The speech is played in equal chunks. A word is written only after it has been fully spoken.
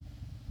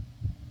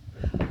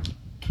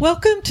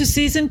Welcome to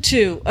Season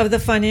 2 of the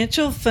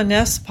Financial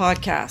Finesse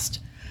Podcast.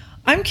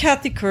 I'm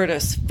Kathy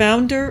Curtis,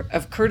 founder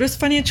of Curtis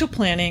Financial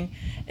Planning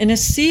and a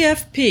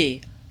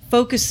CFP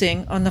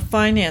focusing on the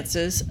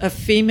finances of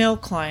female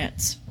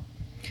clients.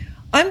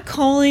 I'm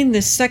calling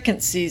this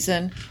second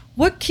season,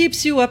 What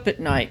Keeps You Up at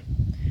Night?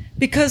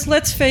 Because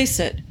let's face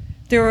it,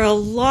 there are a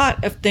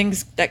lot of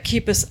things that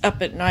keep us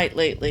up at night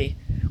lately.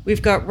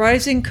 We've got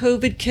rising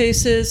COVID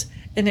cases,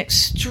 an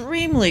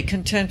extremely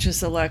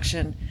contentious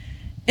election,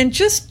 and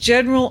just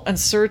general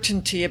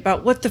uncertainty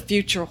about what the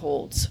future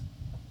holds.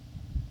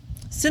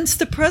 Since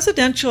the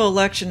presidential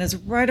election is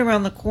right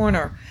around the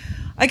corner,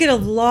 I get a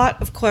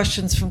lot of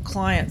questions from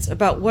clients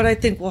about what I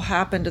think will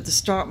happen to the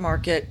stock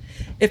market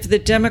if the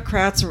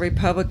Democrats or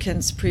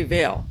Republicans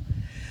prevail.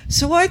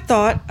 So I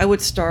thought I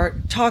would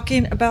start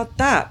talking about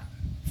that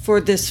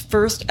for this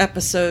first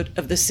episode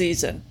of the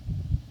season.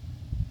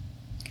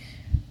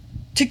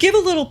 To give a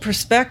little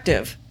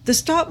perspective, the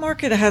stock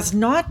market has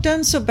not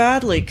done so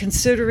badly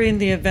considering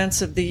the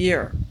events of the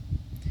year.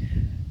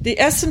 The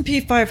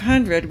S&P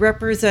 500,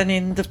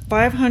 representing the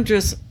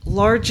 500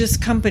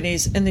 largest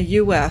companies in the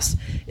U.S.,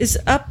 is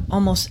up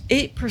almost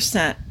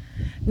 8%.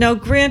 Now,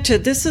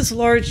 granted, this is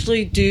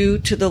largely due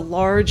to the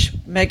large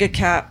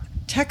mega-cap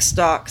tech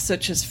stocks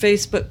such as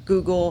Facebook,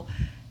 Google,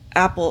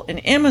 Apple,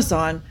 and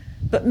Amazon,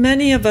 but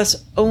many of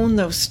us own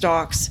those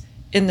stocks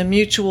in the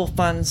mutual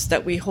funds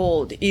that we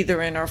hold,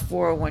 either in our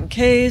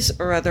 401ks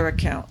or other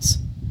accounts.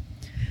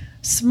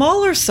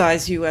 Smaller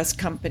size U.S.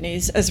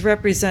 companies, as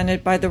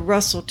represented by the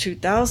Russell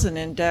 2000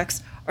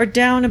 index, are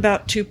down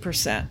about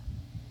 2%.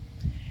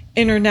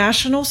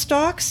 International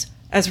stocks,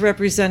 as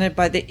represented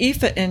by the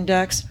EFA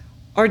index,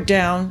 are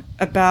down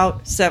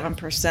about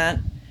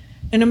 7%,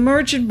 and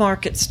emerging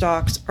market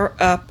stocks are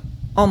up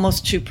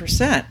almost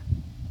 2%.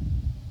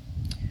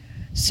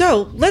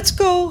 So let's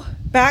go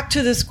back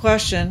to this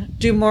question,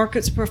 do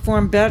markets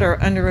perform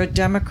better under a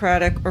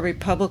Democratic or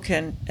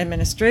Republican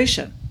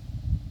administration?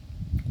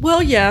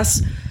 Well,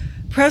 yes,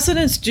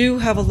 presidents do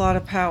have a lot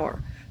of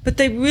power, but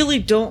they really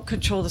don't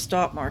control the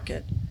stock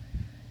market.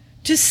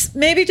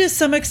 Maybe to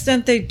some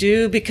extent they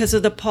do because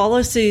of the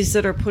policies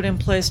that are put in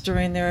place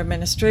during their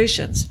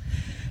administrations.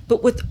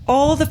 But with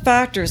all the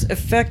factors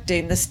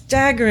affecting the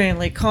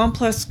staggeringly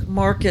complex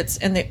markets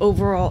and the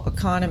overall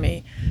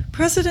economy,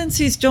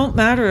 presidencies don't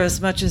matter as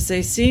much as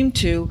they seem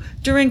to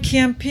during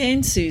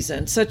campaign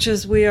season, such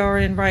as we are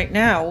in right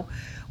now,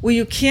 where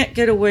you can't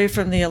get away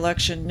from the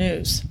election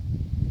news.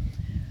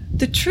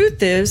 The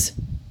truth is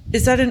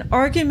that an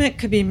argument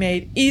could be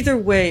made either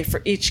way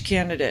for each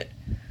candidate.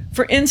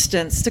 For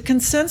instance, the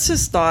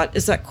consensus thought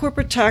is that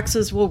corporate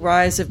taxes will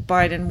rise if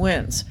Biden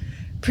wins,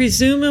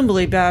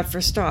 presumably bad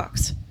for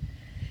stocks.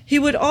 He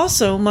would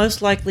also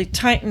most likely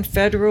tighten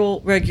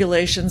federal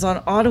regulations on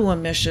auto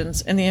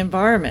emissions and the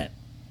environment.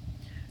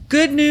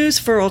 Good news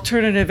for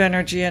alternative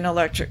energy and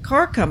electric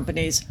car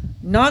companies,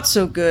 not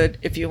so good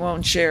if you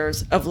own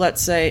shares of,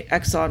 let's say,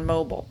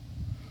 ExxonMobil.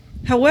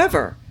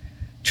 However,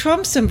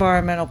 Trump's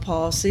environmental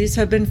policies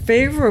have been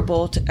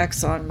favorable to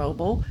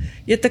ExxonMobil,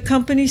 yet the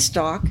company's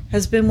stock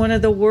has been one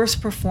of the worst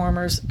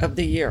performers of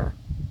the year.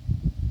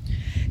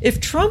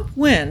 If Trump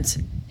wins,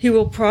 he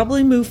will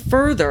probably move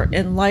further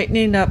in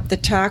lightening up the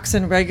tax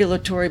and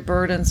regulatory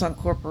burdens on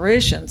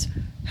corporations,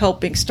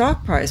 helping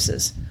stock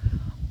prices.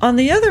 On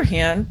the other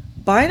hand,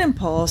 Biden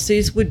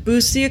policies would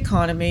boost the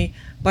economy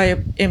by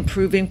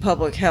improving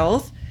public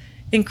health,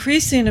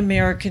 increasing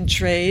American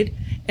trade,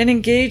 and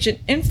engage in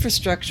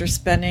infrastructure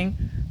spending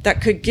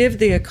that could give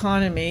the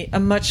economy a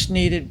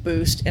much-needed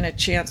boost and a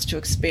chance to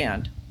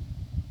expand.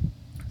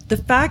 The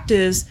fact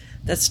is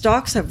that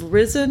stocks have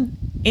risen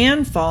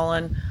and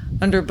fallen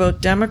under both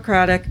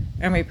Democratic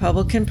and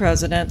Republican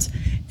presidents,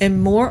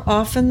 and more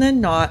often than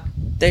not,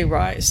 they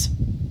rise.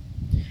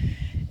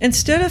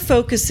 Instead of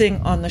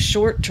focusing on the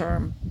short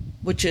term,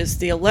 which is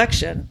the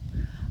election,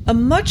 a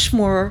much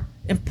more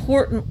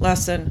important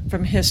lesson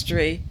from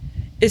history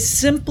is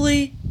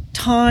simply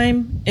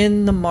time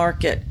in the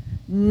market,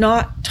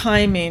 not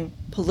timing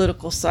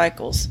political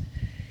cycles.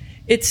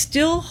 It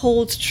still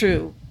holds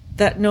true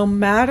that no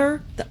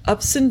matter the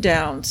ups and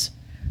downs,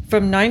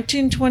 from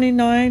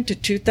 1929 to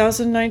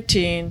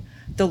 2019,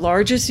 the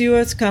largest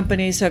U.S.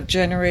 companies have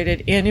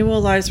generated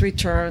annualized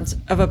returns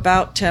of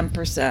about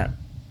 10%.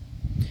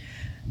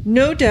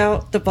 No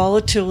doubt the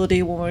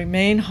volatility will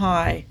remain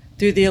high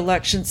through the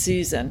election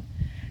season,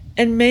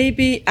 and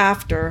maybe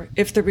after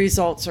if the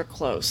results are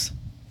close.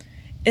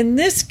 In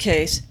this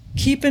case,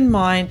 keep in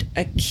mind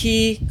a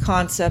key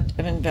concept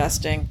of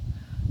investing.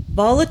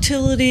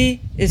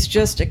 Volatility is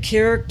just a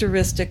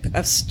characteristic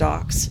of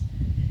stocks.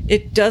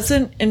 It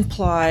doesn't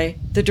imply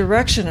the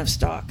direction of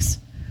stocks.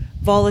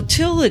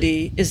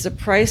 Volatility is the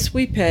price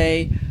we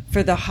pay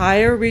for the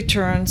higher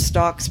return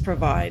stocks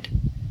provide,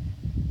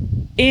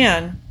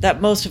 and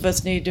that most of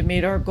us need to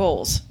meet our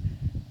goals.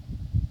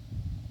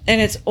 And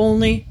it's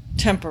only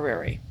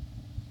temporary.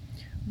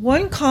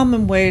 One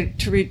common way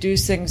to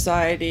reduce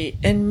anxiety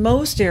in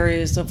most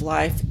areas of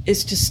life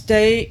is to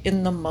stay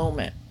in the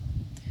moment.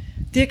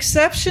 The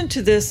exception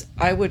to this,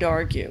 I would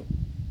argue,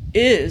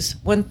 is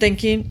when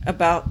thinking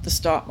about the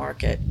stock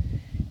market.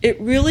 It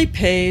really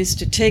pays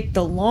to take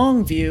the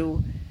long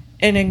view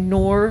and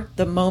ignore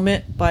the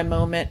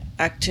moment-by-moment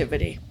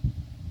activity.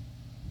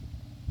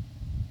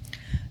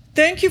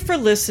 Thank you for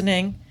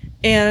listening,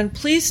 and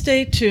please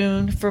stay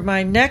tuned for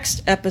my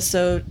next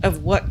episode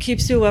of What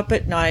Keeps You Up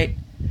at Night,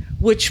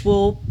 which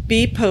will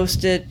be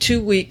posted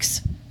 2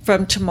 weeks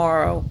from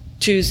tomorrow,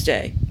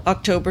 Tuesday,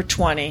 October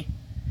 20.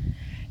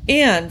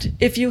 And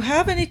if you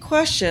have any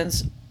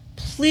questions,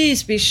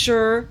 please be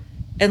sure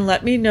and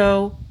let me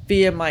know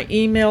via my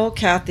email,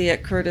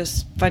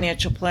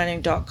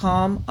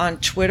 Kathy@CurtisFinancialPlanning.com, on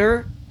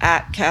Twitter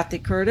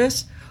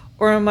 @KathyCurtis,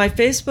 or on my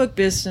Facebook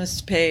business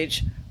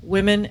page,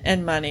 Women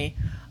and Money.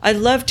 I'd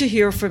love to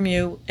hear from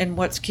you and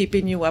what's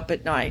keeping you up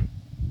at night.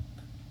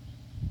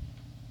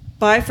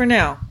 Bye for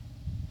now.